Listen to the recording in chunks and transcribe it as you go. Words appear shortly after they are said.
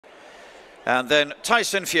And then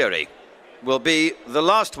Tyson Fury will be the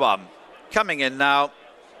last one coming in now.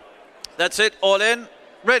 That's it, all in,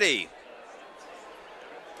 ready.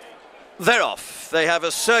 They're off. They have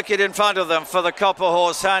a circuit in front of them for the Copper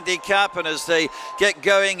Horse Handicap, and as they get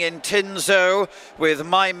going in Tinzo with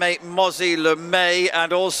My Mate Mozzie LeMay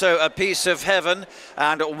and also A Piece of Heaven,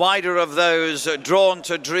 and wider of those Drawn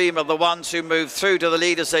to Dream are the ones who move through to the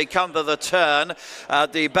lead as they come to the turn.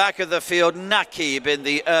 At the back of the field, Nakib in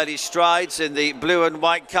the early strides in the blue and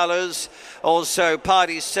white colours. Also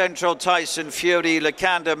Party Central, Tyson Fury,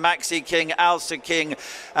 Lakanda, Maxi King, Alsa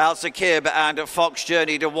Kib and Fox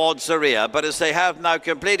Journey towards the rear. But as they have now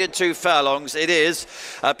completed 2 furlongs, it is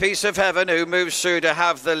A Piece of Heaven who moves through to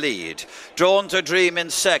have the lead. Drawn to Dream in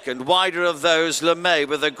second. Wider of those, LeMay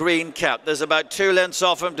with a green cap. There's about 2 lengths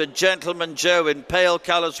off him to Gentleman Joe in pale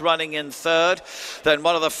colours running in third. Then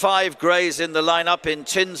one of the 5 greys in the lineup in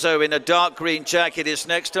Tinzo in a dark green jacket is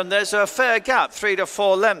next. And there's a fair gap, 3 to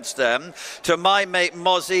 4 lengths then, to My Mate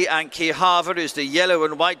Mozzie and Kihava, who's the yellow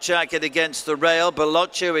and white jacket against the rail.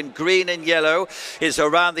 Belloccio in green and yellow is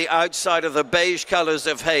around the outside of the beige colours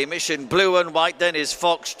of Hamish. In blue and white then is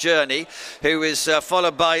Fox Journey, who is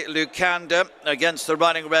followed by Lucanda against the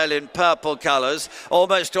running rail in purple colours.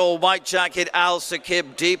 Almost all white jacket Alsa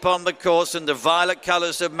Kib deep on the course, and the violet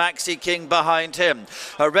colours of Maxi King behind him.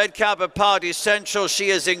 A red cap of Party Central. She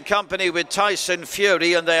is in company with Tyson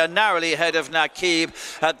Fury, and they are narrowly ahead of Nakib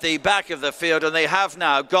at the back of the field, and they have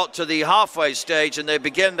now got to the halfway stage and they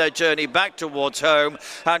begin their journey back towards home,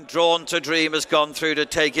 and Drawn to Dream has gone through to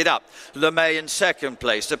take it up. LeMay in second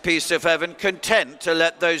place. A Piece of Heaven content to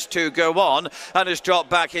let those 2 go on and has dropped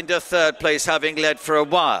back into third place, having led for a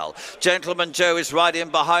while. Gentleman Joe is right in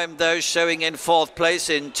behind those, showing in fourth place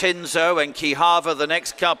in Tinzo and Kihava, the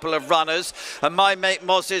next couple of runners. And My Mate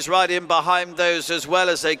Moss is right in behind those as well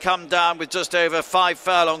as they come down with just over 5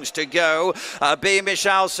 furlongs to go. Beamish,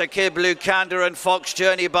 Alsa Kib, Lucanda and Fox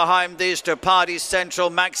Journey behind these to Party Central,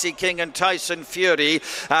 Maxi King and Tyson Fury.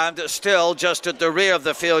 And still just at the rear of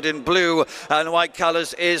the field in blue and white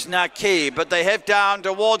colours is Nakib. But they head down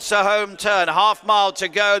towards the home turn. Half mile to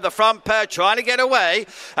go. The front pair trying to get away,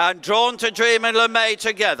 and Drawn to Dream and LeMay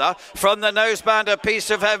together. From the noseband, A Piece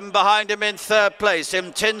of Heaven behind him in third place.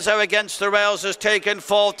 Tinzo against the rails has taken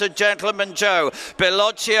fourth to Gentleman Joe.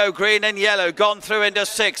 Belloccio, green and yellow, gone through into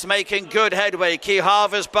 6, making good headway.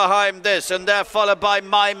 Kihava's behind this, and they're followed by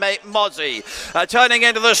My Mate Mozzie. Turning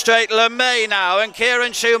into the straight, LeMay now and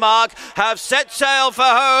Kieran Schumacher have set sail for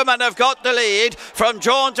home and have got the lead from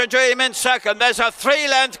Drawn to Dream in second. There's a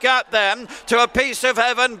 3-length gap then to A Piece of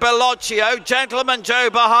Heaven, Belloccio, Gentleman Joe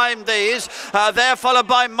behind these. They're followed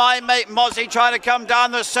by My Mate Mozzie trying to come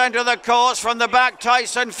down the centre of the course. From the back,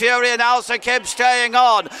 Tyson Fury and Alsa Kib staying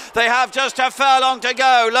on. They have just a furlong to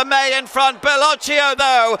go. LeMay in front. Belloccio,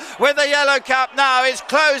 though, with the yellow cap now, is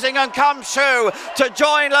closing and comes through to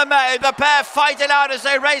join LeMay. The pair fight it out as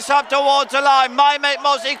they race up towards the line. My Mate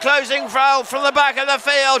Mozzie closing from the back of the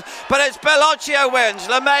field, but it's Belloccio wins.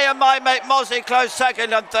 LeMay and My Mate Mozzie close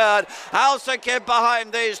second and third. Alsa Kib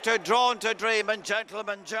behind these 2, Drawn to Dream and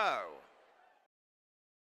Gentleman Joe.